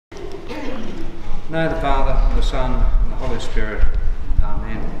In the name of the Father, and the Son, and the Holy Spirit.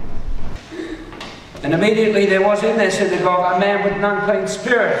 Amen. And immediately there was in their synagogue a man with an unclean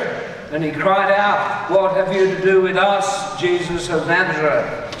spirit, and he cried out, "What have you to do with us, Jesus of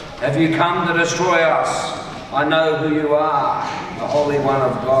Nazareth? Have you come to destroy us? I know who you are, the Holy One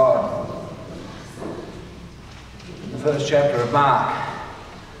of God." In the first chapter of Mark.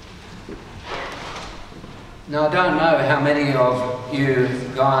 Now, I don't know how many of you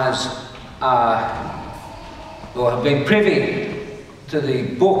guys are or have been privy to the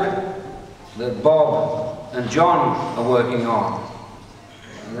book that Bob and John are working on.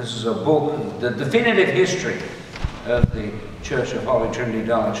 And this is a book, the definitive history of the Church of Holy Trinity,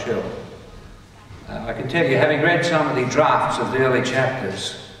 Dulwich Hill. I can tell you, having read some of the drafts of the early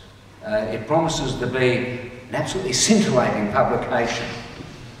chapters, it promises to be an absolutely scintillating publication.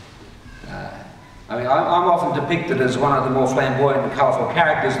 I'm often depicted as one of the more flamboyant and colourful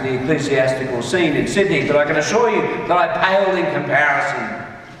characters in the ecclesiastical scene in Sydney, but I can assure you that I pale in comparison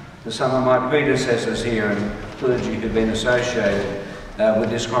to some of my predecessors here in clergy who've been associated with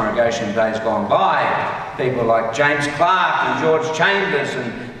this congregation in days gone by. People like James Clark and George Chambers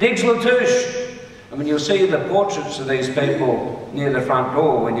and Diggs Latouche. I mean, you'll see the portraits of these people near the front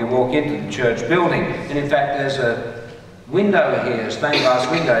door when you walk into the church building. And in fact, there's a window here, a stained glass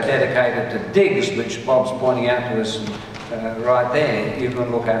window dedicated to Diggs, which Bob's pointing out to us right there. You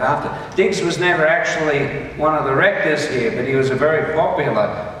can look at after. Diggs was never actually one of the rectors here, but he was a very popular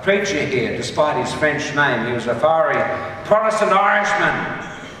preacher here, despite his French name. He was a fiery Protestant Irishman,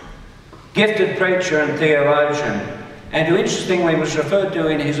 gifted preacher and theologian, and who interestingly was referred to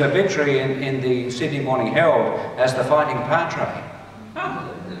in his obituary in the Sydney Morning Herald as the Fighting Padre.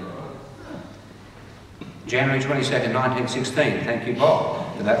 January 22nd, 1916. Thank you,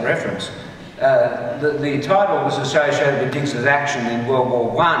 Bob, for that reference. The title was associated with Diggs's action in World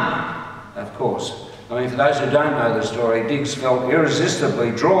War I, of course. I mean, for those who don't know the story, Diggs felt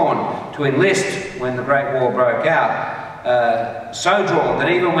irresistibly drawn to enlist when the Great War broke out. So drawn that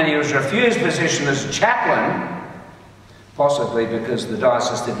even when he was refused position as chaplain, possibly because the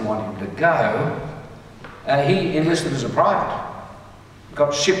diocese didn't want him to go, he enlisted as a private.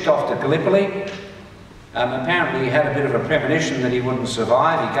 Got shipped off to Gallipoli. Apparently he had a bit of a premonition that he wouldn't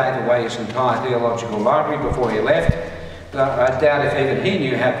survive. He gave away his entire theological library before he left. But I doubt if even he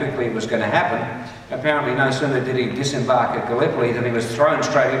knew how quickly it was going to happen. Apparently no sooner did he disembark at Gallipoli than he was thrown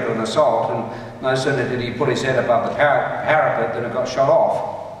straight into an assault, and no sooner did he put his head above the parapet than it got shot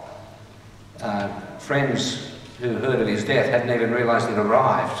off. Friends who heard of his death hadn't even realised he'd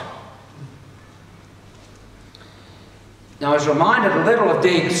arrived. Now I was reminded a little of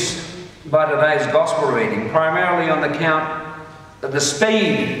Diggs by today's Gospel reading, primarily on account of the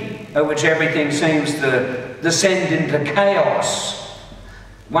speed at which everything seems to descend into chaos.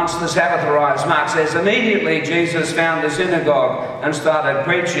 Once the Sabbath arrives, Mark says, immediately Jesus found the synagogue and started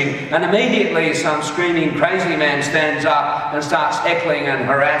preaching, and immediately some screaming crazy man stands up and starts heckling and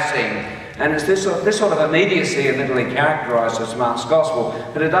harassing. And it's this sort of immediacy that really characterises Mark's Gospel,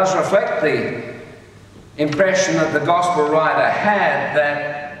 but it does reflect the impression that the Gospel writer had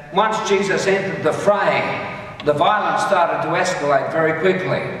that once Jesus entered the fray, the violence started to escalate very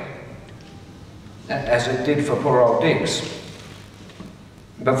quickly, as it did for poor old Diggs.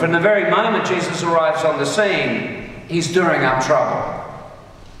 But from the very moment Jesus arrives on the scene, he's stirring up trouble.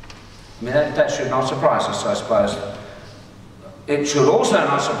 I mean, that should not surprise us, I suppose. It should also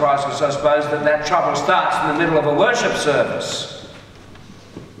not surprise us, I suppose, that trouble starts in the middle of a worship service.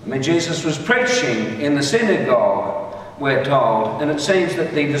 I mean, Jesus was preaching in the synagogue, we're told, and it seems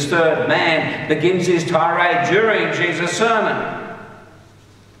that the disturbed man begins his tirade during Jesus' sermon.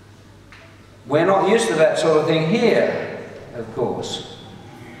 We're not used to that sort of thing here, of course,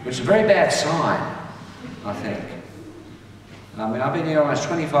 which is a very bad sign, I think. I mean, I've been here almost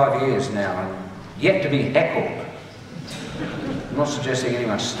 25 years now and yet to be heckled. I'm not suggesting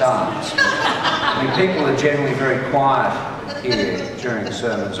anyone starts, but I mean, people are generally very quiet here during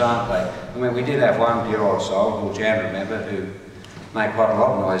sermons, aren't they? I mean, we did have one dear old soul, called Jan, remember, who made quite a lot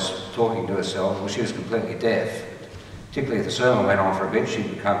of noise talking to herself. Well, she was completely deaf. Particularly if the sermon went on for a bit, she'd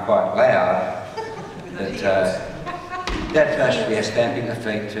become quite loud. But that should be a stamping the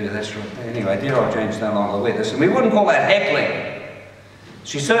feet too. That's right. Anyway, dear old Jan's no longer with us, and we wouldn't call that heckling.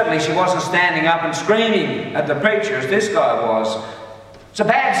 She wasn't standing up and screaming at the preacher as this guy was. It's a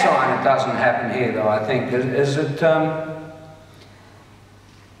bad sign it doesn't happen here, though, I think.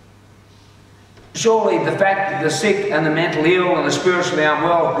 Surely the fact that the sick and the mentally ill and the spiritually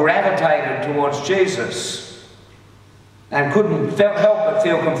unwell gravitated towards Jesus and couldn't help but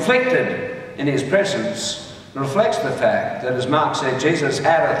feel conflicted in his presence reflects the fact that, as Mark said, Jesus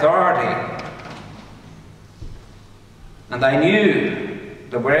had authority And they knew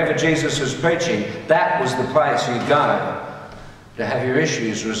that wherever Jesus was preaching, that was the place you go to have your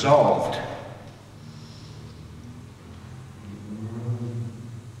issues resolved.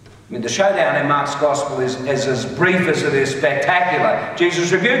 I mean, the showdown in Mark's Gospel is as brief as it is spectacular.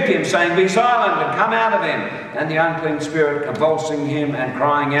 Jesus rebuked him, saying, "Be silent and come out of him." And the unclean spirit, convulsing him and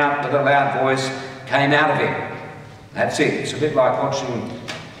crying out with a loud voice, came out of him. That's it. It's a bit like watching,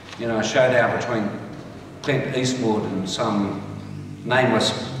 a showdown between Clint Eastwood and some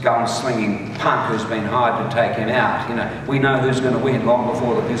nameless gun-slinging punk who's been hired to take him out. We know who's going to win long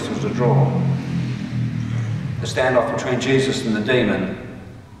before the pistols are drawn. The standoff between Jesus and the demon.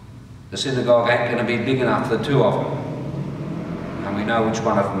 The synagogue ain't going to be big enough for the two of them. And we know which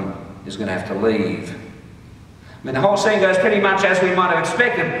one of them is going to have to leave. I mean, the whole scene goes pretty much as we might have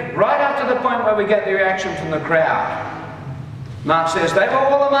expected, right up to the point where we get the reaction from the crowd. Mark says they were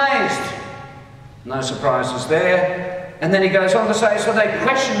all amazed. No surprises there. And then he goes on to say, so they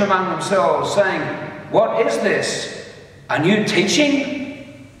questioned among themselves, saying, "What is this? A new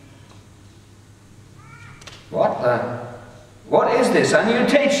teaching?" What is this? A new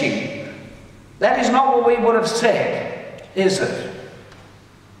teaching? That is not what we would have said, is it?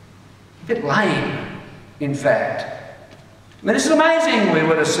 A bit lame, in fact. I mean, this is amazing, we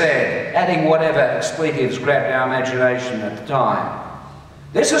would have said, adding whatever expletives grabbed our imagination at the time.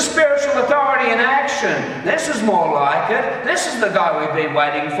 This is spiritual authority in action. This is more like it. This is the guy we've been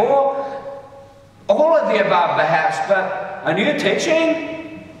waiting for. All of the above, perhaps, but a new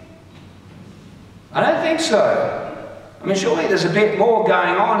teaching? I don't think so. I mean, surely there's a bit more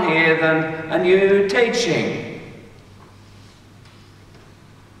going on here than a new teaching.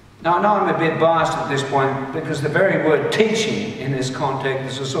 Now, I know I'm a bit biased at this point because the very word teaching in this context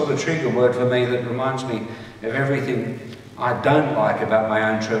is a sort of trigger word for me that reminds me of everything I don't like about my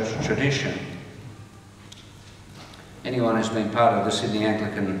own church tradition. Anyone who's been part of the Sydney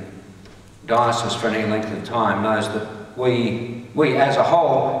Anglican Diocese for any length of time knows that we as a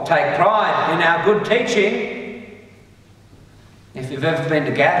whole take pride in our good teaching. If you've ever been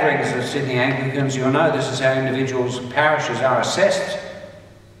to gatherings of Sydney Anglicans, you'll know this is how individuals' parishes are assessed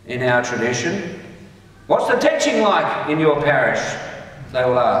in our tradition. What's the teaching like in your parish? They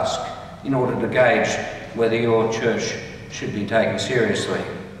will ask, in order to gauge whether your church should be taken seriously.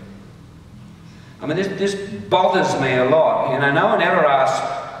 I mean, this bothers me a lot. No one ever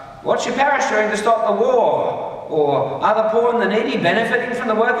asks, what's your parish doing to stop the war? Or are the poor and the needy benefiting from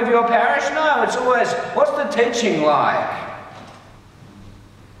the work of your parish? No, it's always, what's the teaching like?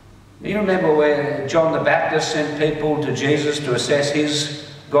 You remember where John the Baptist sent people to Jesus to assess his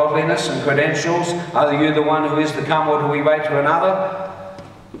godliness and credentials? Are you the one who is to come, or do we wait to another?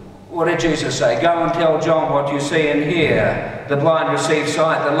 What did Jesus say? Go and tell John what you see and hear. The blind receive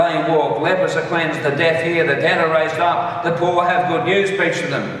sight, the lame walk, lepers are cleansed, the deaf hear, the dead are raised up, the poor have good news preached to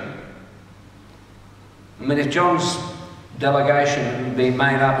them. I mean, if John's delegation had been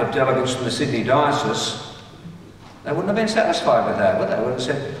made up of delegates from the Sydney Diocese, they wouldn't have been satisfied with that, would they? They would have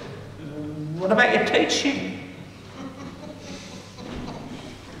said, what about your teaching?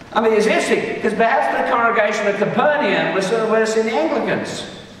 I mean, it's interesting, because perhaps the congregation of Capernaum was in the Anglicans,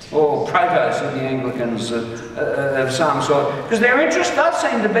 or protos in the Anglicans of some sort, because their interest does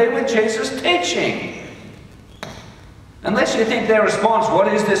seem to be with Jesus' teaching. Unless you think their response,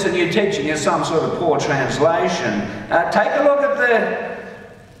 what is this a new teaching, is some sort of poor translation. Take a look at the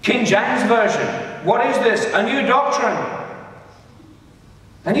King James Version. What is this? A new doctrine.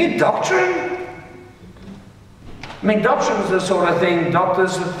 A new doctrine? I mean, doctrine is the sort of thing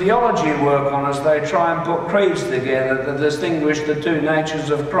doctors of theology work on as they try and put creeds together that distinguish the two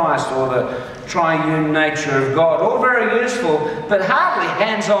natures of Christ or the triune nature of God. All very useful, but hardly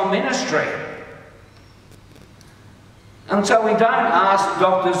hands-on ministry. And so we don't ask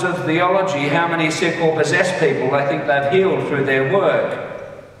doctors of theology how many sick or possessed people they think they've healed through their work.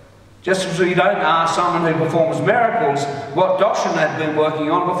 Just as we don't ask someone who performs miracles what doctrine they've been working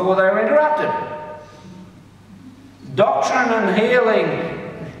on before they were interrupted. Doctrine and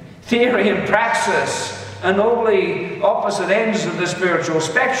healing, theory and praxis, and all the opposite ends of the spiritual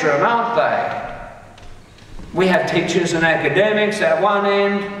spectrum, aren't they? We have teachers and academics at one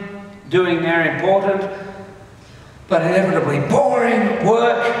end doing their important but inevitably boring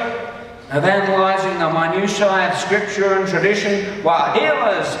work of analysing the minutiae of scripture and tradition, while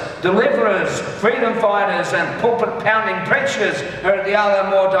healers, deliverers, freedom fighters and pulpit-pounding preachers are at the other,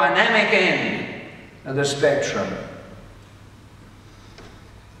 more dynamic end of the spectrum.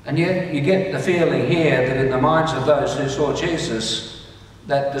 And yet you get the feeling here that in the minds of those who saw Jesus,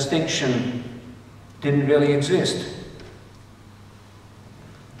 that distinction didn't really exist.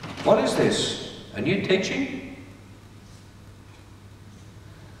 What is this? A new teaching?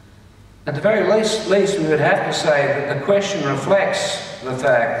 At the very least, we would have to say that the question reflects the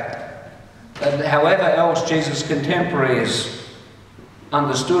fact that however else Jesus' contemporaries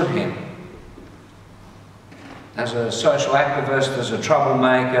understood him, as a social activist, as a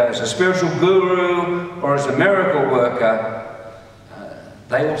troublemaker, as a spiritual guru, or as a miracle worker,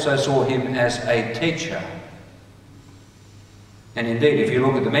 they also saw him as a teacher. And indeed, if you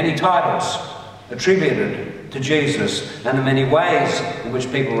look at the many titles attributed to Jesus and the many ways in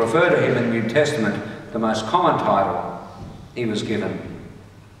which people refer to him in the New Testament, the most common title he was given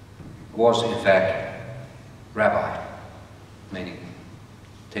was, in fact, Rabbi, meaning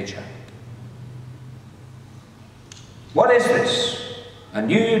teacher. What is this? A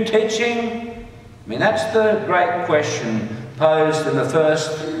new teaching? I mean, that's the great question posed in the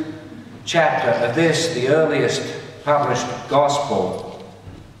first chapter of this, the earliest published gospel.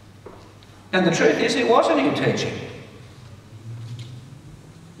 And the truth is, it was a new teaching. It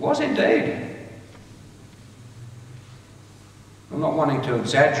was indeed. I'm not wanting to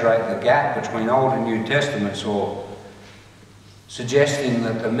exaggerate the gap between Old and New Testaments or suggesting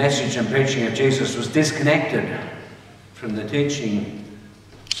that the message and preaching of Jesus was disconnected from the teaching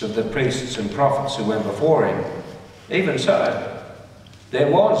of the priests and prophets who went before him. Even so, there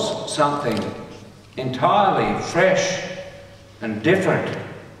was something entirely fresh and different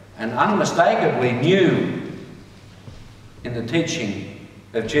and unmistakably new in the teaching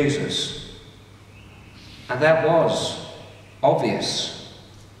of Jesus. And that was obvious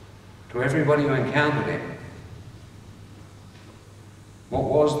to everybody who encountered him. What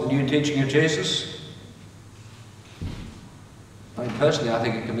was the new teaching of Jesus? I mean, personally, I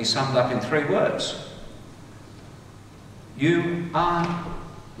think it can be summed up in 3 words. You are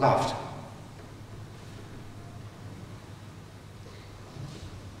loved.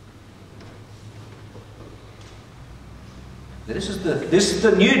 This is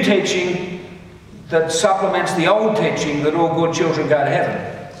the new teaching that supplements the old teaching that all good children go to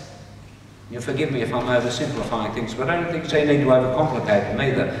heaven. You'll forgive me if I'm oversimplifying things, but I don't think they need to overcomplicate them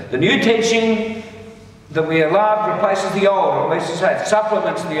either. The new teaching that we are loved replaces the old, or at least it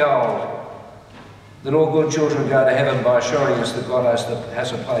supplements the old. That all good children go to heaven by assuring us that God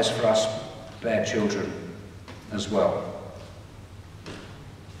has a place for us bad children as well.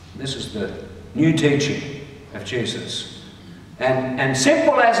 This is the new teaching of Jesus. And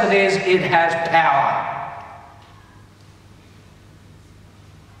simple as it is, it has power.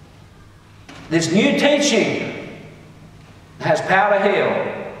 This new teaching has power to heal,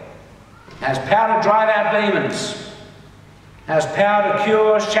 has power to drive out demons, has power to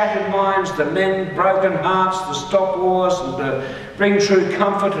cure shattered minds, to mend broken hearts, to stop wars, and to bring true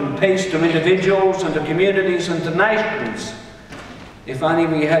comfort and peace to individuals and to communities and to nations, if only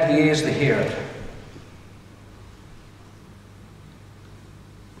we had the ears to hear it.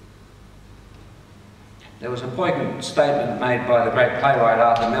 There was a poignant statement made by the great playwright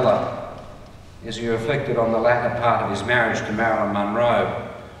Arthur Miller as he reflected on the latter part of his marriage to Marilyn Monroe.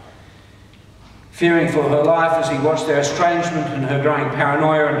 Fearing for her life as he watched their estrangement and her growing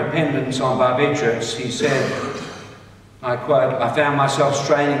paranoia and dependence on barbiturates, he said, I quote, I found myself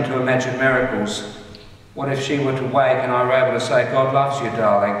straining to imagine miracles. What if she were to wake and I were able to say, God loves you,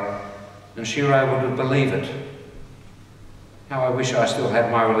 darling, and she were able to believe it? How I wish I still had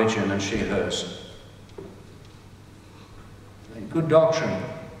my religion and she hers. Good doctrine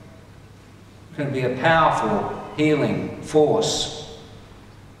can be a powerful healing force.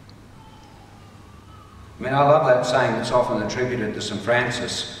 I mean, I love that saying that's often attributed to St.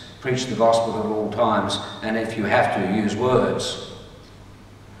 Francis, preach the gospel at all times, and if you have to, use words.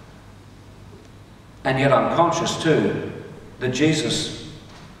 And yet I'm conscious too that Jesus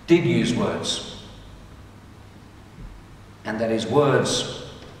did use words, and that his words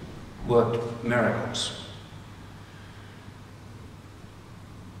worked miracles.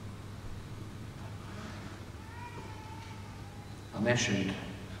 I mentioned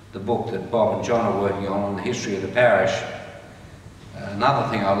the book that Bob and John are working on the history of the parish. Another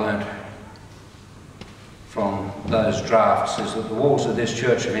thing I learnt from those drafts is that the walls of this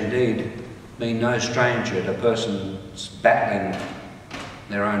church have indeed been no stranger to persons battling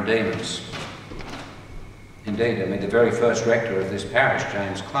their own demons. Indeed, I mean, the very first rector of this parish,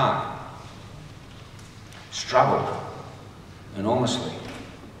 James Clark, struggled enormously.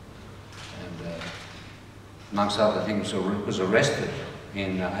 Amongst other things, was arrested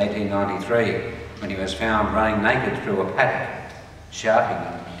in 1893 when he was found running naked through a paddock, shouting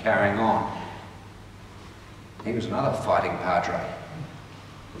and carrying on. He was another fighting padre.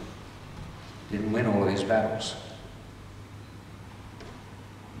 Didn't win all of his battles.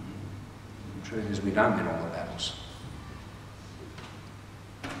 The truth is, we don't win all the battles.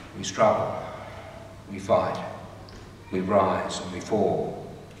 we struggle, we fight, we rise and we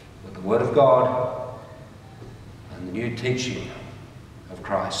fall. But the Word of God and the new teaching of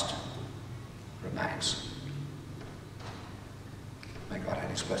Christ remains. May God add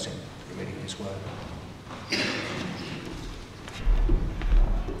his blessing for reading his word.